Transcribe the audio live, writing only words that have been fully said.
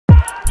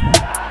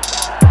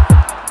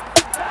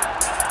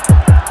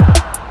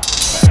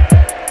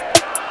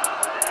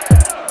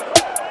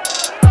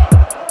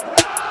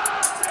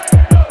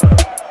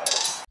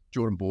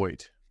and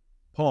Boyd.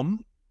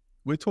 Pom,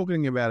 we're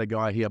talking about a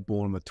guy here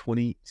born on the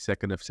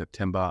 22nd of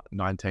September,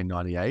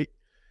 1998.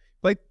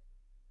 Played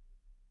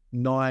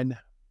 9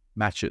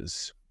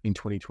 matches in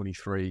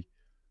 2023.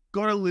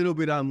 Got a little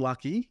bit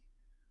unlucky,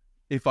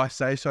 if I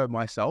say so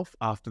myself,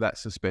 after that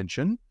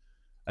suspension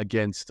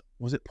against,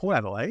 was it Port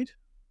Adelaide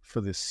for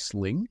this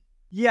sling?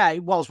 Yeah,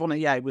 it was, wasn't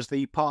it? Yeah, it was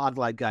the Port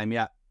Adelaide game,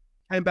 yeah.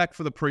 Came back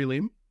for the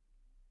prelim.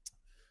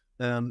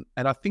 And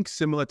I think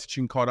similar to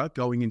Chincotta,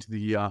 going into the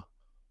year,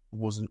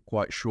 wasn't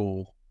quite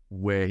sure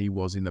where he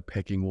was in the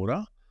pecking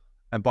order.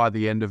 And by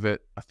the end of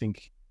it, I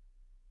think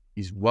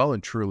he's well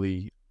and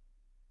truly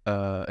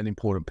an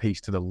important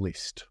piece to the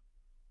list.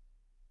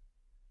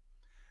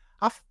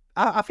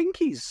 I think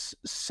he's,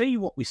 see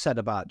what we said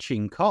about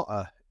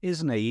Chincotta,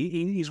 isn't he?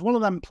 He's one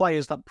of them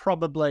players that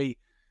probably,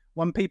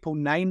 when people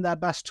name their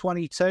best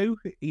 22,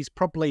 he's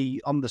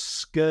probably on the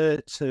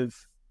skirt of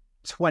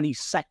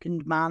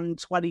 22nd man,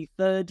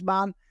 23rd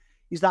man.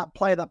 He's that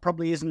player that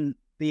probably isn't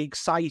the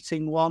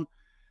exciting one,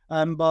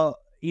 but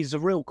he's a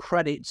real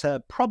credit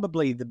to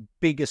probably the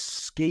biggest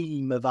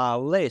scheme of our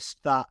list,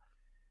 that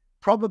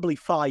probably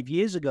 5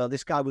 years ago,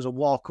 this guy was a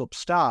walk-up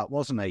start,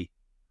 wasn't he?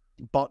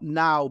 But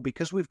now,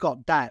 because we've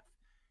got depth,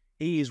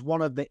 he is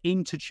one of the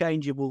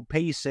interchangeable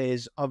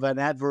pieces of an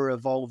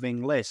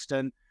ever-evolving list.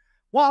 And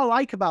what I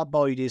like about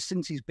Boyd is,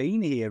 since he's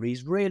been here,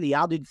 he's really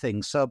added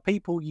things. So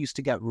people used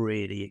to get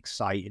really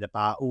excited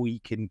about, oh, he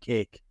can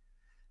kick.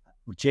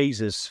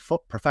 Jesus,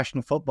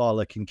 professional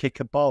footballer can kick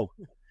a ball.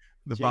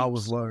 The bar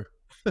was low.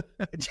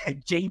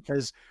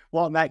 Jeepers,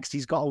 what next?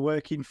 He's got a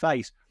working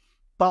face.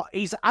 But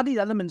he's added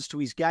elements to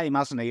his game,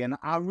 hasn't he? And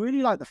I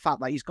really like the fact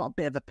that he's got a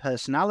bit of a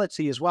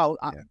personality as well.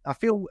 I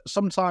feel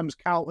sometimes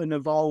Carlton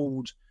of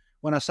old,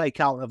 when I say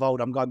Carlton of old,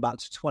 I'm going back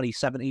to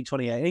 2017,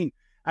 2018.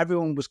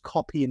 Everyone was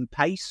copy and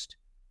paste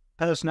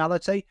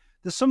personality.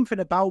 There's something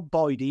about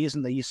Boydie,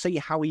 isn't there? You see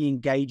how he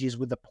engages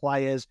with the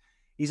players.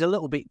 He's a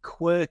little bit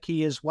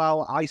quirky as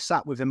well. I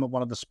sat with him at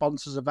one of the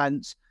sponsors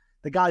events.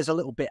 The guy's a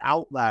little bit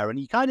out there, and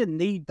you kind of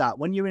need that.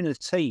 When you're in a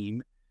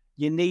team,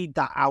 you need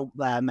that out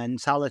there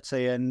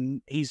mentality,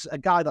 and he's a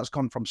guy that's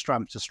gone from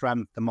strength to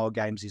strength the more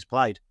games he's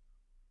played.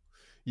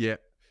 Yeah,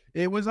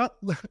 it was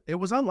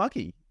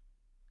unlucky.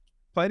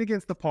 Played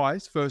against the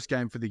Pies, first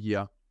game for the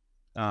year.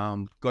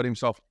 Got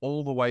himself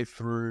all the way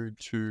through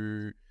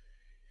to,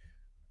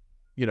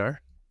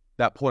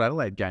 that Port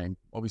Adelaide game.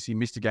 Obviously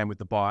missed a game with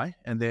the bye,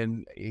 and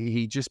then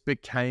he just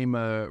became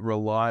a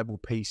reliable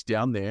piece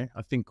down there.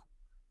 I think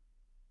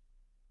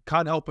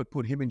can't help but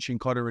put him and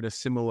Chincotta in a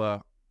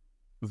similar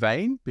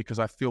vein, because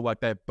I feel like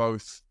they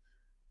both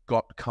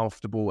got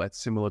comfortable at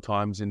similar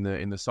times in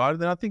the side.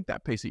 And then I think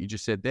that piece that you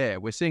just said there,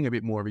 we're seeing a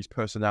bit more of his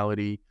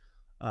personality,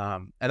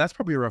 and that's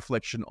probably a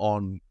reflection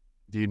on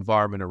the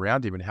environment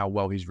around him and how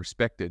well he's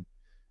respected.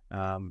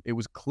 It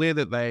was clear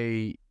that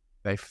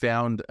they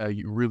found a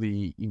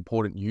really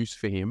important use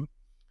for him,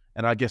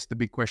 and I guess the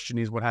big question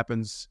is what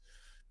happens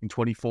in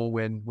 24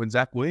 when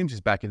Zach Williams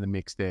is back in the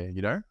mix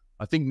there.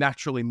 I think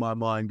naturally my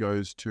mind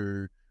goes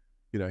to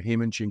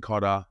him and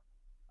Chincotta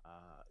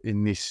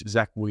in this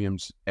Zach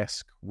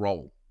Williams-esque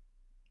role.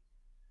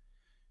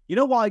 You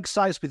know what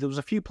excites me? There was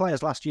a few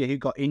players last year who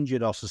got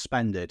injured or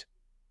suspended,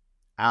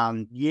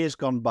 and years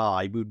gone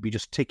by, we would be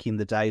just ticking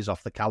the days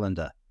off the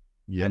calendar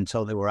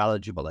until they were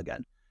eligible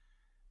again.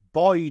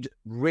 Boyd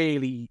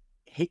really,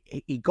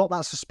 he got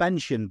that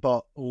suspension,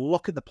 but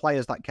look at the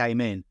players that came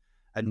in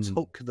and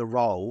took the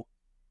role,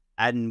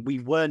 and we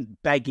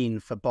weren't begging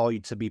for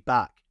Boyd to be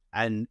back,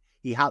 and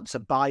he had to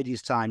bide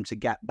his time to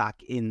get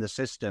back in the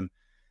system.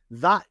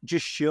 That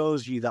just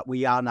shows you that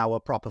we are now a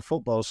proper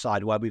football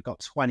side where we've got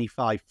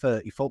 25,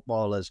 30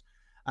 footballers.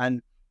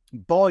 And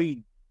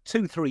Boyd,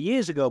 2-3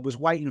 years ago, was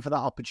waiting for that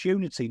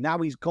opportunity. Now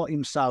he's got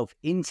himself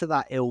into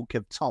that ilk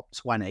of top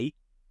 20,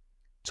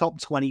 top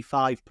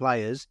 25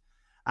 players.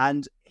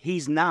 And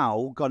he's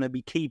now going to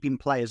be keeping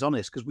players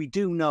honest, because we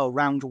do know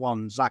round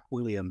one, Zach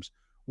Williams,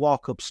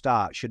 walk-up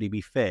start, should he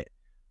be fit.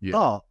 Yeah.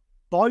 But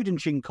Boyd and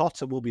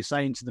Chincotta will be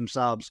saying to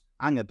themselves,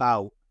 hang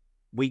about,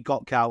 we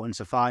got Carlton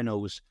to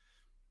finals.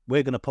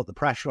 We're going to put the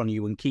pressure on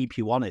you and keep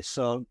you honest.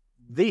 So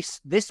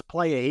this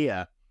player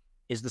here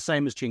is the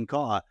same as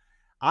Chincotta.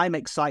 I'm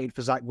excited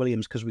for Zach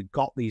Williams because we've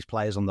got these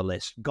players on the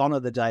list. Gone are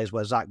the days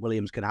where Zach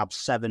Williams can have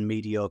 7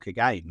 mediocre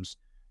games,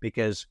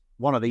 because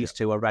one of these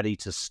two are ready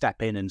to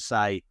step in and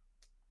say,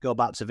 go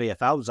back to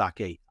VFL,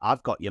 Zachy.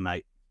 I've got you,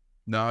 mate.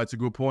 No, it's a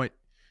good point.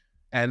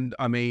 And,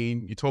 I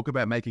mean, you talk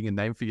about making a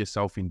name for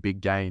yourself in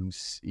big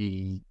games.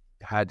 He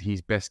had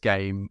his best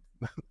game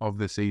of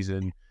the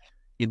season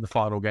in the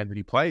final game that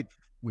he played,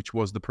 which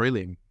was the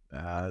prelim.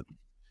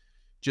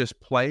 Just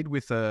played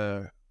with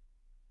I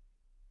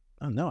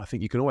don't know, I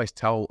think you can always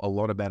tell a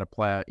lot about a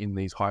player in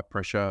these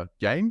high-pressure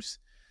games.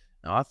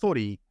 I thought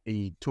he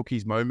took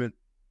his moment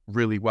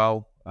really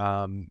well.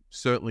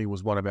 Certainly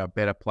was one of our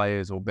better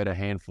players, or better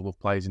handful of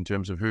players, in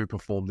terms of who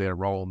performed their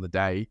role on the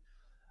day.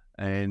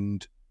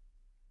 And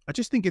I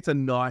just think it's a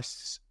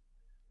nice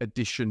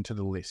addition to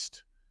the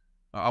list.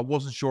 I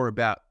wasn't sure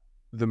about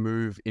the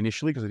move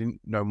initially because I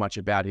didn't know much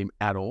about him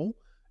at all.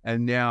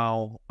 And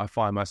now I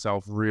find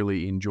myself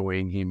really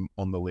enjoying him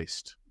on the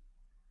list.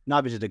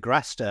 Neither did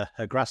Agresta.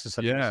 Agresta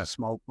said he was a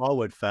small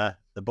forward for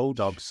the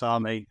Bulldogs. So, I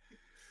mean,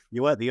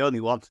 you weren't the only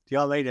one. Do you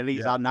know what I mean? And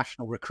he's our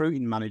national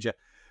recruiting manager.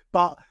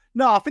 But,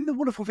 no, I think the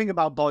wonderful thing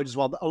about Boyd as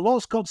well, a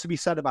lot's got to be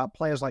said about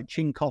players like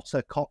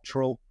Cincotta,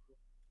 Cottrell,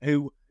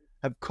 who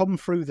have come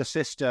through the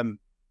system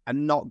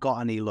and not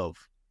got any love.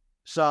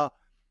 So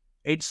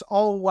it's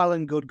all well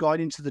and good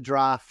going into the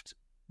draft,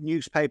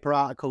 newspaper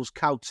articles,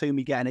 Cow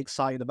Toomey getting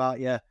excited about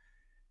you,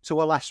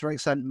 to a lesser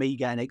extent me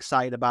getting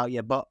excited about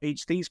you, but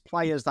it's these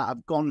players that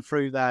have gone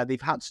through there,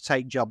 they've had to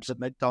take jobs at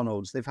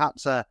McDonald's, they've had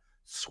to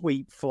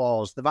sweep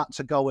floors, they've had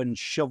to go and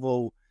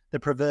shovel the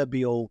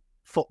proverbial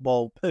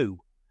football poo,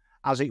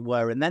 as it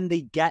were, and then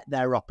they get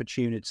their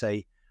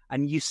opportunity,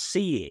 and you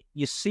see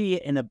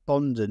it in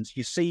abundance.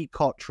 You see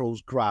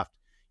Cottrell's graft,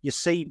 you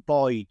see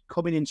Boyd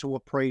coming into a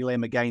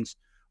prelim against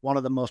one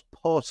of the most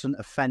potent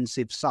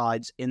offensive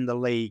sides in the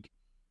league,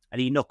 and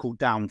he knuckled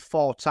down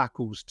 4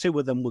 tackles. 2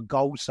 of them were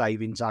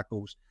goal-saving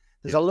tackles.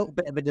 There's a little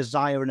bit of a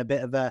desire and a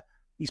bit of a...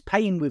 He's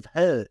paying with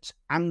hurt,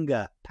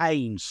 anger,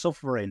 pain,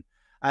 suffering,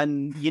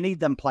 and you need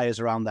them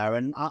players around there.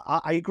 And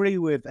I agree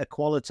with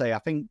equality. I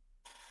think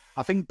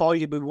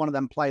Boyd would be one of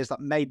them players that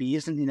maybe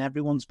isn't in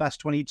everyone's best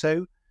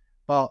 22,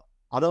 but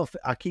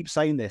I keep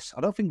saying this,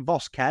 I don't think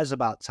Voss cares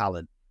about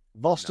talent.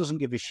 Voss doesn't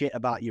give a shit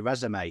about your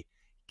resume. He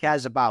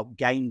cares about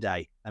game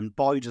day, and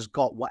Boyd has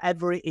got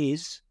whatever it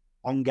is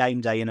on game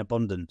day in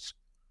abundance.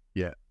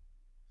 Yeah.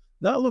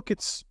 No, look,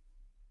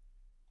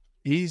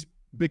 he's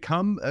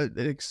become an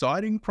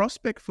exciting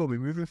prospect for me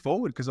moving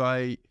forward, because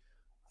I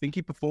think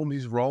he performed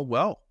his role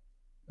well,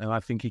 and I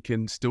think he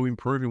can still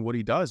improve in what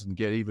he does and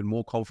get even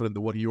more confident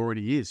than what he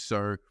already is.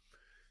 So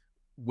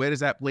where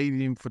does that leave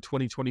him for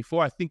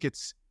 2024? I think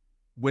it's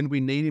when we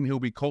need him, he'll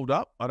be called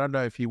up. I don't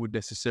know if he would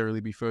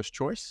necessarily be first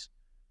choice,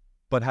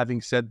 but having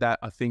said that,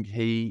 I think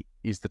he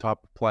is the type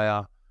of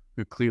player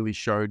who clearly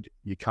showed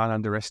you can't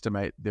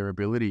underestimate their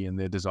ability and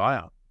their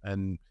desire.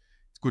 And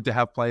it's good to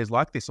have players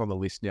like this on the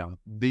list now.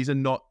 These are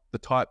not the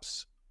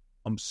types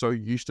I'm so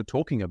used to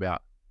talking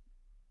about.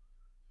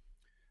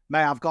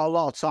 Mate, I've got a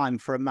lot of time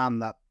for a man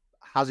that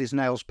has his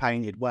nails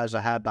painted, wears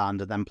a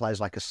hairband, and then plays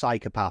like a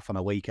psychopath on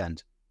a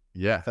weekend.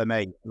 Yeah. For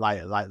me,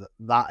 like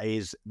that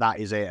is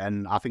it.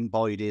 And I think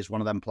Boyd is one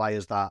of them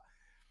players that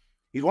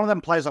he's one of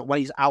them players that when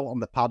he's out on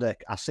the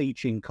paddock, I see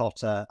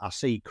Cincotta, I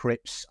see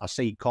Cripps, I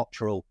see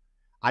Cottrell.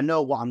 I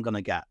know what I'm going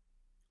to get.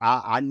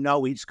 I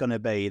know it's going to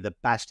be the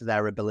best of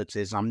their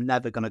abilities. I'm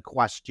never going to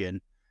question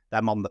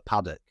them on the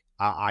paddock.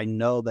 I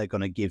know they're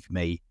going to give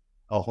me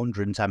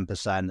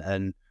 110%.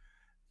 And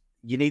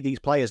you need these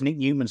players. Nick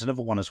Newman's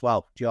another one as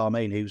well. Do you know what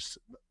I mean?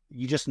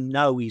 You just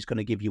know he's going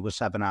to give you a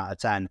 7 out of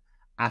 10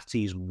 at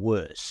his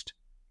worst.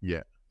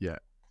 Yeah.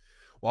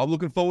 Well, I'm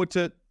looking forward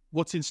to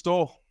what's in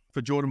store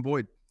for Jordan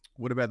Boyd.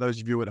 What about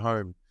those of you at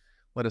home?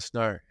 Let us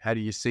know. How do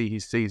you see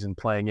his season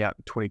playing out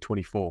in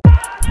 2024?